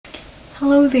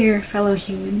Hello there, fellow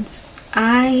humans.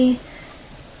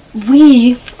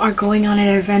 We are going on an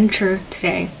adventure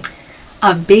today.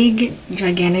 A big,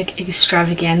 gigantic,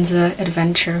 extravaganza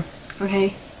adventure,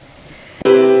 okay?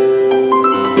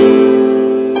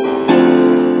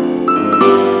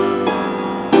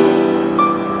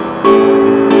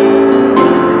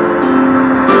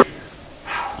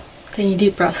 Taking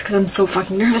deep breaths because I'm so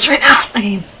fucking nervous right now.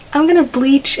 Okay, I'm gonna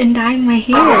bleach and dye my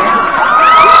hair.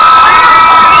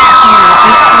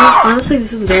 Honestly,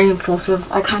 this is very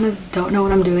impulsive. I kind of don't know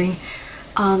what I'm doing.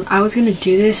 I was gonna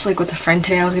do this like with a friend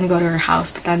today. I was gonna go to her house,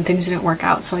 but then things didn't work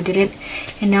out, so I didn't.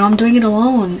 And now I'm doing it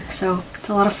alone, so it's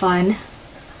a lot of fun.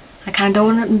 I kind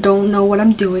of don't know what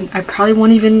I'm doing. I probably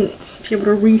won't even be able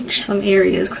to reach some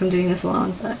areas because I'm doing this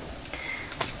alone, but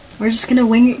we're just gonna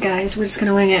wing it, guys. We're just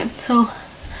gonna wing it. So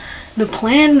the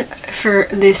plan for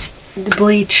this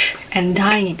bleach and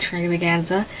dyeing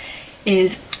extravaganza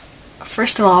is,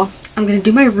 first of all, I'm gonna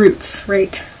do my roots,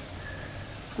 right?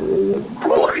 I'm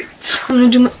gonna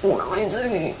do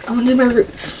my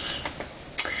roots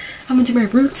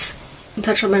and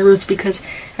touch up my roots because,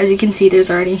 as you can see, there's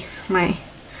already my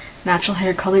natural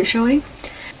hair color showing.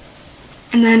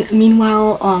 And then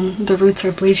meanwhile, the roots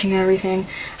are bleaching and everything,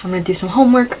 I'm gonna do some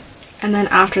homework, and then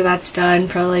after that's done,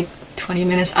 probably like 20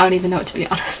 minutes, I don't even know, to be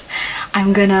honest,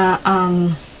 I'm gonna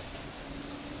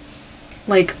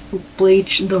like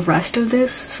bleach the rest of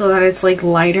this so that it's like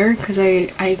lighter, because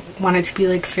I want it to be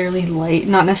like fairly light,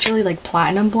 not necessarily like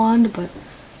platinum blonde, but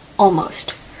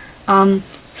almost.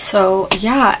 So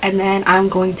yeah, and then I'm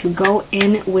going to go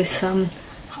in with some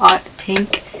hot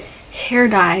pink hair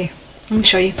dye. Let me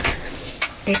show you.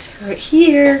 It's right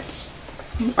here.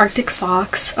 Arctic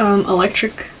Fox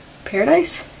Electric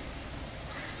Paradise,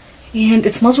 and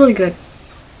it smells really good.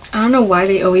 I don't know why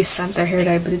they always scent their hair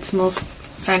dye, but it smells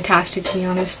fantastic, to be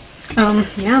honest.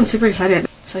 Yeah, I'm super excited.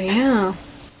 So yeah,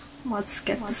 let's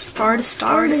get this party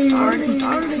started.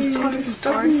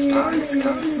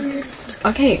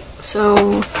 Okay,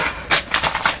 so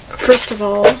first of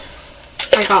all,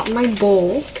 I got my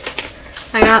bowl,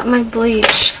 I got my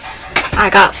bleach,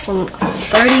 I got some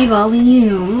 30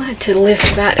 volume to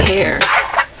lift that hair,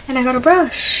 and I got a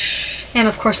brush, and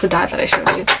of course the dye that I showed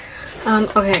you.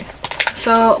 Okay.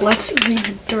 So let's read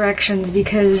the directions,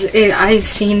 because I've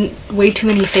seen way too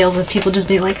many fails of people just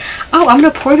being like, oh, I'm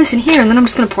gonna pour this in here, and then I'm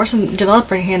just gonna pour some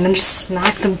developer in here, and then just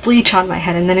smack the bleach on my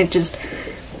head, and then it just,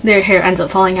 their hair ends up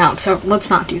falling out. So let's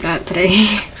not do that today.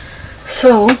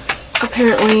 So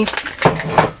apparently,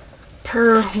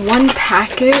 per one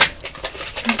packet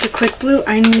of the Quick Blue,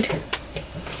 I need,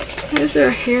 why is there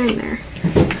a hair in there?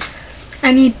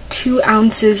 I need 2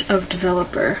 ounces of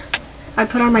developer. I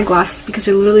put on my glasses because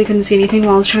I literally couldn't see anything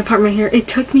while I was trying to part my hair. It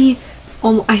took me,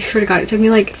 I swear to God, it took me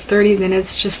like 30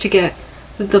 minutes just to get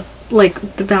the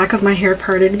back of my hair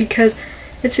parted, because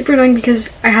it's super annoying because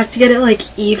I have to get it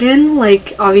like even,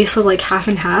 like obviously like half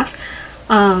and half,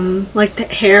 like the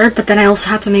hair, but then I also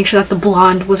had to make sure that the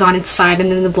blonde was on its side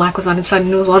and then the black was on its side,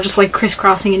 and it was all just like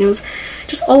crisscrossing, and it was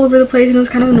just all over the place, and it was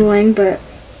kind of annoying, but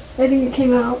I think it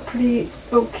came out pretty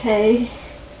okay.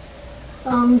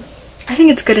 I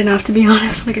think it's good enough, to be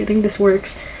honest. Like, I think this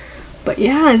works. But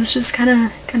yeah, it's just kind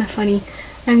of funny.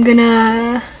 I'm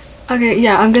gonna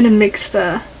mix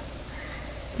the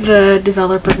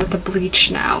developer with the bleach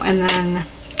now, and then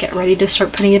get ready to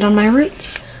start putting it on my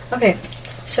roots. Okay,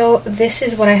 so this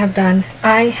is what I have done.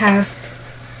 I have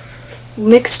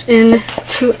mixed in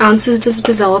 2 ounces of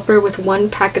developer with 1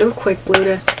 packet of Quick Blue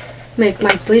to make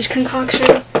my bleach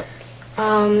concoction.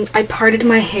 I parted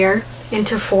my hair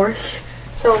into 4ths.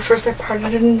 So first I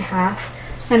parted it in half,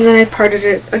 and then I parted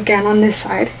it again on this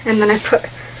side, and then I put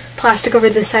plastic over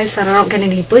this side so that I don't get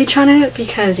any bleach on it,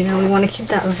 because, you know, we want to keep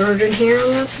that virgin hair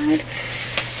on that side.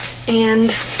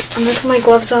 And I'm going to put my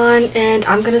gloves on, and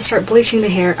I'm going to start bleaching the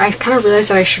hair. I kind of realized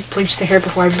that I should bleach the hair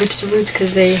before I bleach the roots,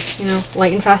 because they, you know,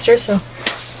 lighten faster, so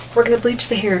we're going to bleach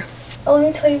the hair. Oh, let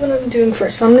me tell you what I'm doing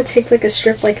first. So I'm going to take like a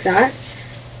strip like that.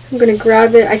 I'm going to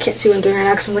grab it. I can't see what I'm doing right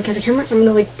now because I'm looking at the camera. I'm going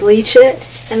to like bleach it,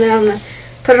 and then I'm going to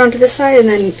put it onto this side, and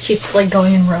then keep like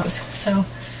going in rows. So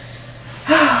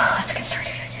let's get started,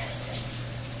 I guess.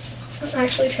 I'm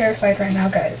actually terrified right now,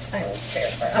 guys. I'm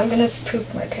terrified. I'm gonna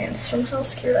poop my pants from how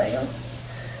scared I am.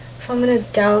 So I'm gonna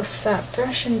douse that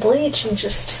brush in bleach and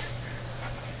just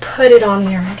put it on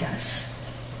there, I guess.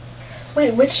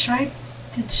 Wait, which side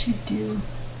did she do?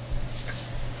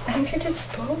 I think she did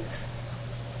both.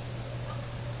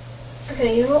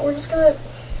 Okay, you know what? We're just gonna,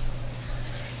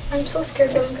 I'm so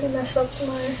scared that I'm gonna mess up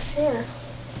my hair.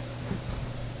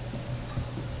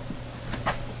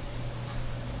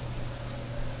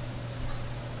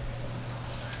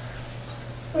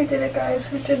 We did it,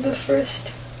 guys. We did the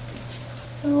first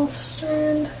little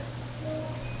strand.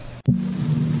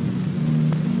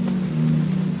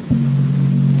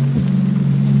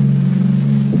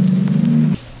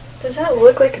 Does that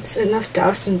look like it's enough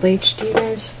doused and bleached to you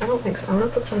guys? I don't think so. I'm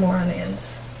gonna put some more on the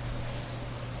ends.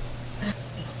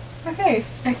 Okay,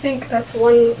 I think that's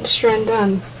one strand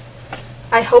done.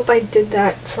 I hope I did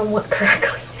that somewhat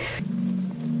correctly.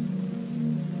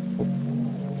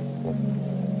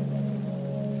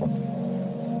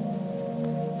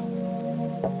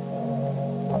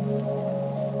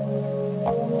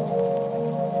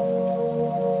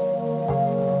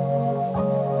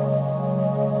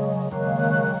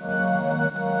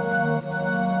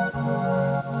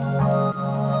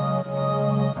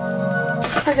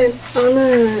 Okay, I'm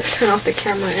gonna turn off the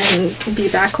camera and be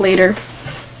back later.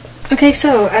 Okay,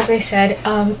 so as I said,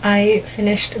 I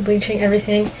finished bleaching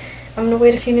everything. I'm gonna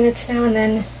wait a few minutes now and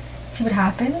then see what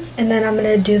happens. And then I'm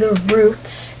gonna do the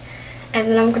roots. And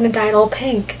then I'm gonna dye it all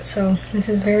pink. So this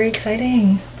is very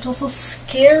exciting, but also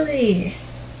scary.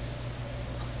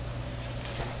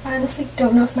 I honestly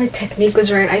don't know if my technique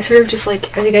was right. I sort of just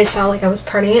like, as you guys saw, like I was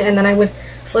parting it and then I would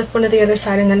flip one to the other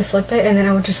side and then flip it and then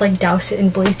I would just like douse it in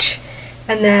bleach.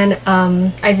 And then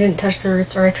I didn't touch the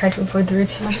roots, or I tried to avoid the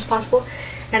roots as much as possible.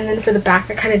 And then for the back,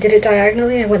 I kind of did it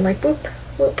diagonally. I went like whoop,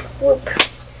 whoop, whoop.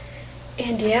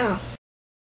 And yeah.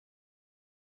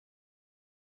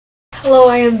 Hello,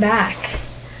 I am back.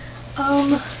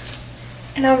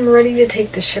 And I'm ready to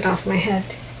take this shit off my head.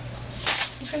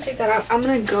 I'm just gonna take that out. I'm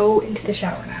gonna go into the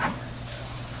shower now.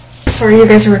 Sorry, you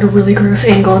guys are at a really gross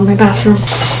angle in my bathroom.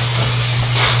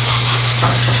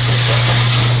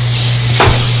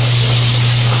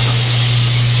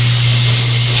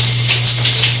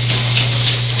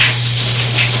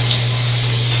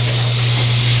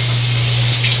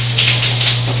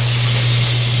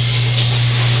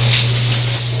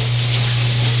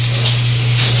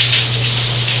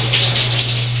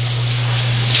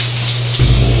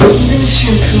 I'm gonna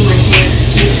shampoo my hair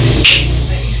with this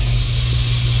thing.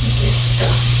 With this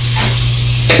stuff.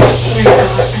 Oh my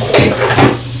god.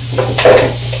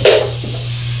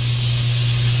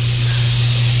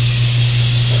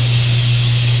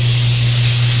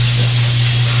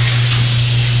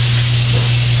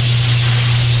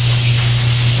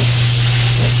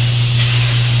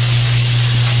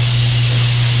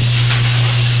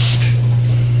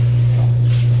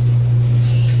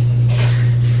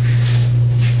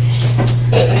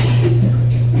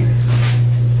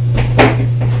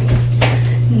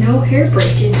 Hair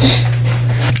breakage.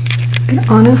 It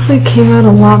honestly came out a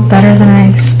lot better than I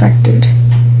expected.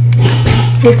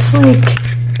 It's like,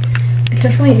 it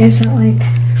definitely is that like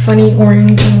funny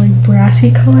orange or like brassy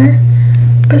color,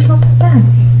 but it's not that bad.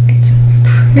 It's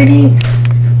pretty,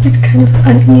 it's kind of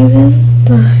uneven,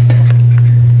 but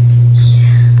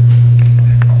yeah.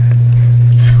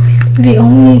 It's so weird. The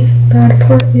only bad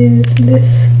part is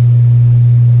this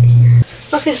here.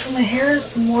 Okay, so my hair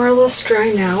is more or less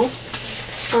dry now.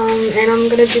 And I'm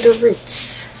gonna do the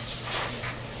roots.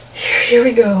 Here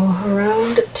we go,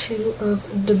 round 2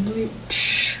 of the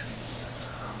bleach.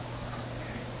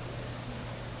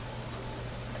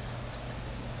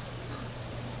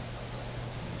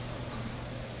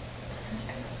 This is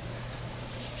good.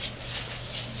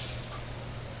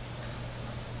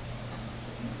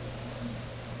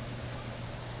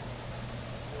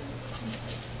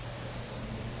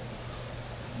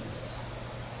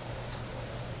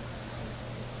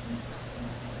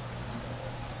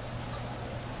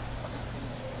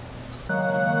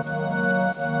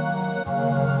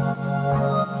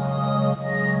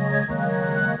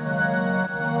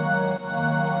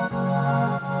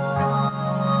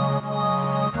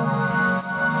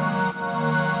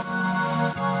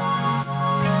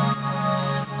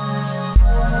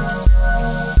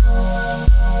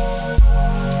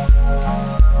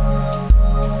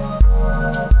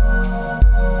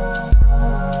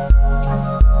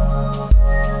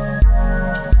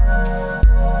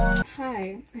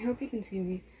 You can see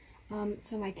me.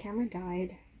 So my camera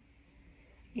died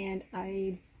and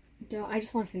I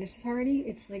just want to finish this already.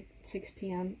 It's like 6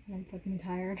 p.m. and I'm fucking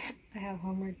tired. I have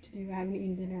homework to do. I haven't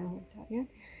eaten dinner or worked out yet.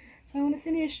 So I want to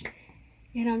finish,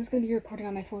 and I'm just going to be recording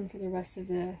on my phone for the rest of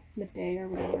the day or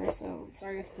whatever. So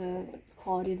sorry if the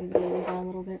quality of the video is on a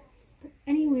little bit. But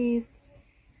anyways,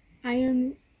 I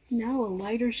am now a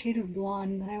lighter shade of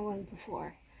blonde than I was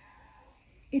before.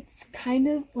 It's kind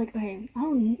of like, okay, I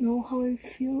don't know how I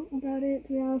feel about it,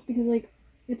 to be honest, because like,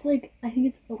 it's like, I think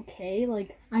it's okay.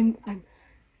 Like, I'm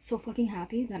so fucking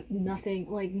happy that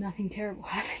nothing terrible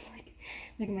happened.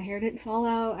 Like my hair didn't fall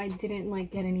out, I didn't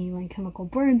like get any like chemical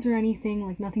burns or anything,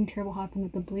 like nothing terrible happened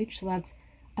with the bleach, so that's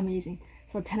amazing.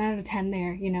 So 10 out of 10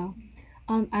 there, you know.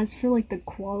 As for like the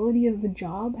quality of the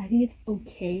job, I think it's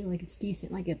okay, like it's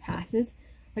decent, like it passes.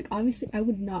 Like obviously I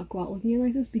would not go out looking at it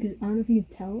like this because I don't know if you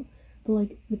can tell, but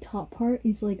like the top part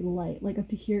is like light, like up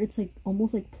to here it's like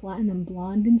almost like platinum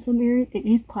blonde in some areas. It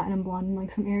is platinum blonde in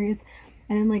like some areas,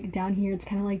 and then like down here it's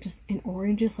kind of like just an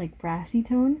orangish like brassy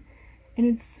tone, and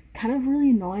it's kind of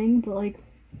really annoying. But like,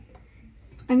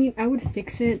 I mean, I would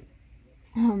fix it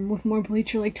with more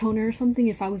bleach or like toner or something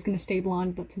if I was gonna stay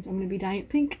blonde, but since I'm gonna be dyeing it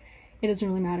pink, it doesn't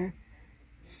really matter.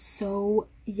 So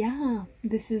yeah,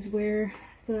 this is where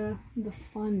the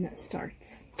fun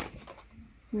starts.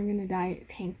 We're gonna dye it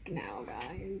pink now,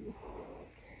 guys.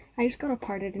 I just gotta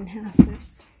part it in half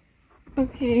first.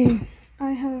 Okay,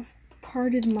 I have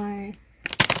parted my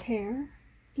hair,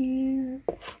 and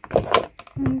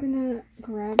I'm gonna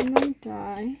grab my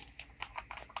dye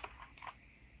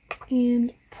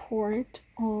and pour it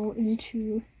all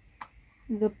into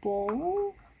the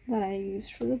bowl that I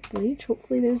used for the bleach.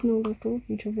 Hopefully there's no leftover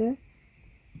bleach over there.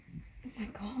 Oh my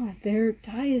god, their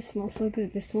dye smells so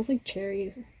good. This smells like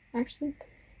cherries. Actually,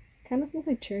 kind of smells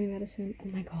like cherry medicine. Oh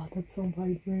my god, that's so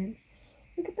vibrant.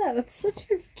 Look at that. That's such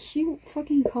a cute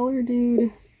fucking color,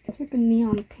 dude. It's like a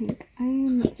neon pink. I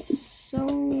am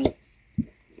so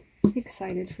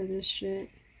excited for this shit.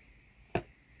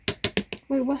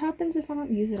 Wait, what happens if I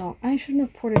don't use it all? I shouldn't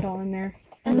have poured it all in there.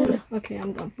 Okay,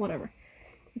 I'm done. Whatever.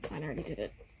 It's fine, I already did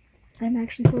it. I'm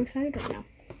actually so excited right now.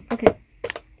 Okay.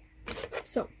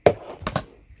 So,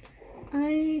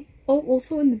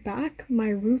 also in the back, my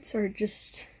roots are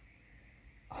just,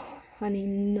 oh, honey,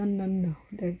 no.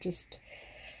 They're just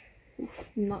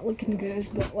not looking good,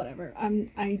 but whatever.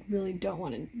 I really don't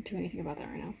want to do anything about that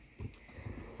right now.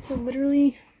 So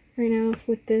literally, right now,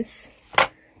 with this,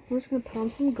 I'm just gonna put on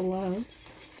some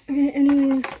gloves. Okay,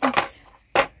 anyways, let's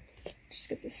just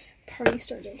get this party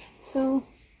started. So,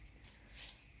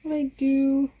 what I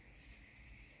do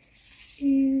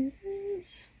is,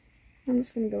 I'm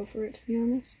just gonna go for it, to be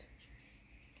honest.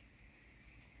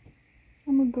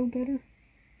 I'm a go-getter.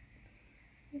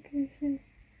 Okay, so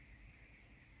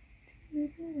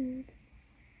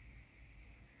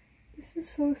this is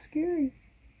so scary.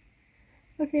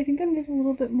 Okay, I think I need a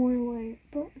little bit more light,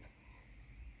 but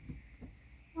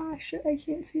ah shit, I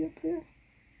can't see up there.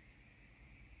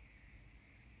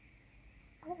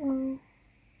 Uh-oh.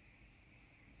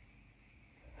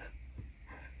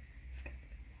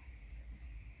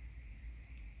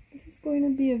 This is going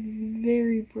to be a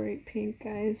very bright pink,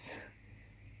 guys.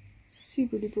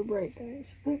 Super duper bright,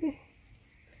 guys. Okay.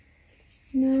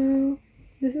 Now,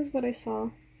 this is what I saw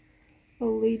a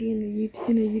lady in a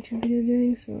YouTube video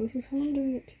doing, so this is how I'm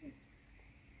doing it too.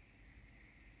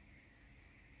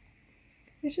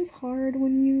 It's just hard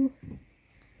when you...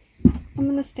 I'm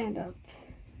gonna stand up.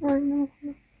 Or no.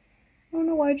 I don't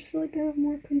know why, I just feel like I have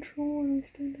more control when I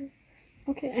stand up.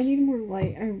 Okay, I need more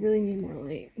light. I really need more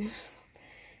light. I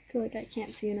feel like I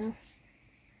can't see enough.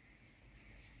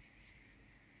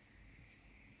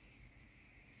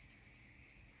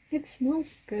 It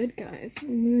smells good, guys. It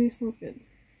literally smells good.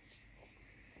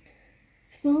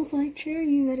 It smells like cherry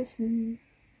medicine.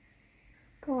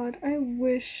 God, I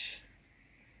wish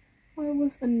I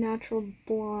was a natural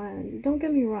blonde. Don't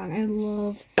get me wrong, I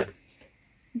love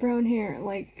brown hair.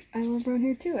 Like, I love brown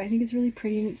hair too. I think it's really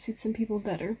pretty and it suits some people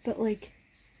better. But like,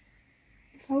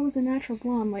 if I was a natural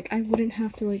blonde, like, I wouldn't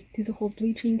have to like do the whole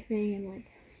bleaching thing and like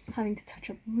having to touch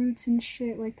up roots and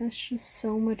shit. Like, that's just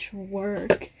so much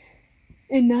work.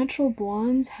 And natural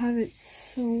blondes have it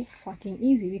so fucking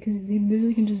easy because they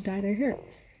literally can just dye their hair.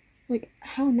 Like,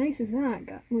 how nice is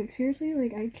that? Like, seriously?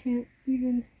 Like, I can't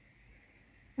even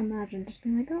imagine just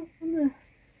being like, oh, I'm gonna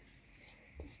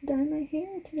just dye my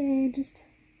hair today. Just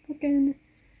fucking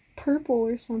purple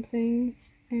or something.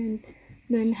 And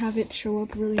then have it show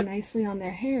up really nicely on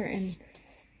their hair. And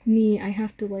me, I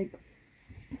have to, like,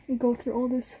 go through all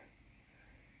this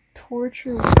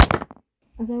torture.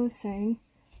 As I was saying,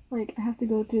 like, I have to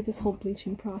go through this whole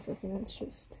bleaching process, and it's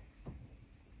just,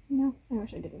 you know, I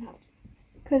wish I didn't have to.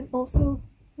 Because also,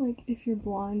 like, if you're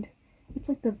blonde, it's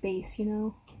like the base, you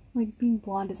know? Like, being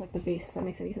blonde is like the base, if that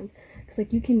makes any sense. Because,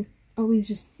 like, you can always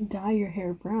just dye your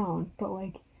hair brown, but,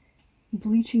 like,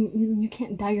 bleaching, you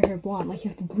can't dye your hair blonde. Like, you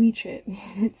have to bleach it.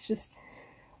 It's just,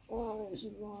 oh, it's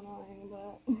just so annoying,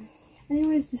 but...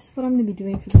 Anyways, this is what I'm going to be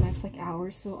doing for the next, like,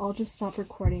 hour, so I'll just stop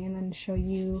recording and then show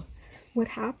you what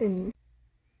happened.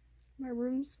 My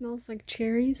room smells like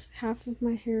cherries. Half of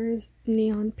my hair is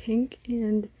neon pink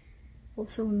and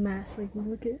also a mess. Like,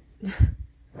 look at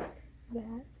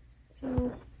that.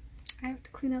 So, I have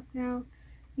to clean up now.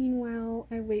 Meanwhile,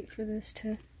 I wait for this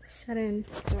to set in.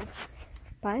 So,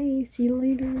 bye. See you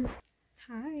later.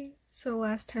 Hi. So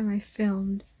last time I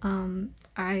filmed, the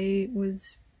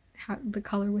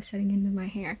color was setting into my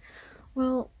hair.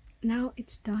 Well, now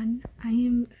it's done. I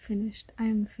am finished. I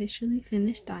am officially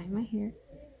finished dyeing my hair.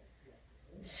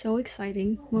 So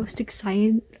exciting. Most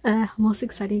exciting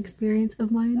experience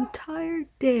of my entire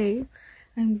day.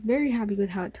 I'm very happy with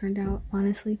how it turned out,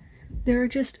 honestly. There are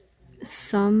just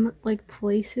some like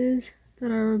places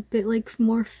that are a bit like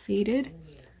more faded,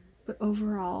 but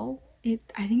overall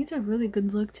I think it's a really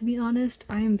good look, to be honest.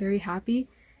 I am very happy,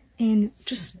 and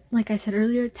just like I said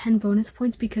earlier, 10 bonus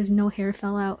points because no hair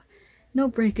fell out, no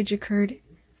breakage occurred.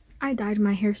 I dyed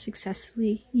my hair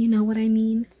successfully, you know what I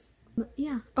mean? But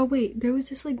yeah. Oh wait, there was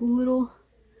this like little,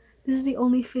 this is the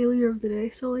only failure of the day,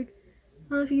 so like, I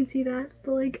don't know if you can see that,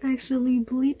 but like I accidentally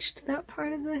bleached that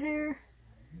part of the hair.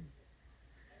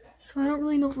 So I don't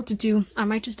really know what to do. I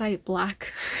might just dye it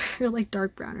black or like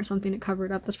dark brown or something to cover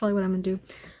it up. That's probably what I'm gonna do.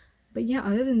 But yeah,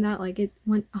 other than that, like it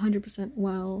went 100%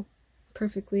 well,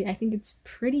 perfectly. I think it's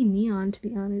pretty neon, to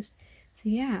be honest. So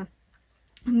yeah,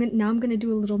 now I'm gonna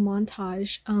do a little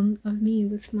montage of me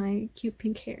with my cute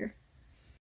pink hair.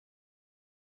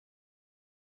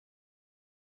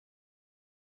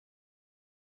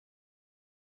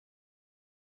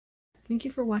 Thank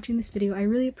you for watching this video. I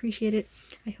really appreciate it.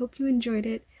 I hope you enjoyed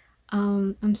it.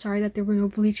 I'm sorry that there were no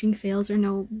bleaching fails or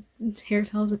no hair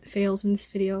fails in this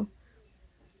video.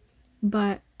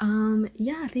 But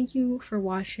yeah, thank you for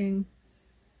watching.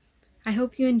 I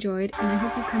hope you enjoyed, and I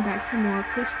hope you come back for more.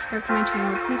 Please subscribe to my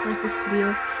channel, please like this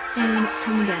video, and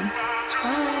come again.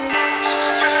 Bye!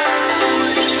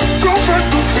 Don't fight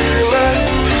the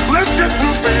feeling, let's get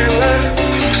the feeling.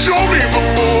 Show me the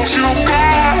moves you got.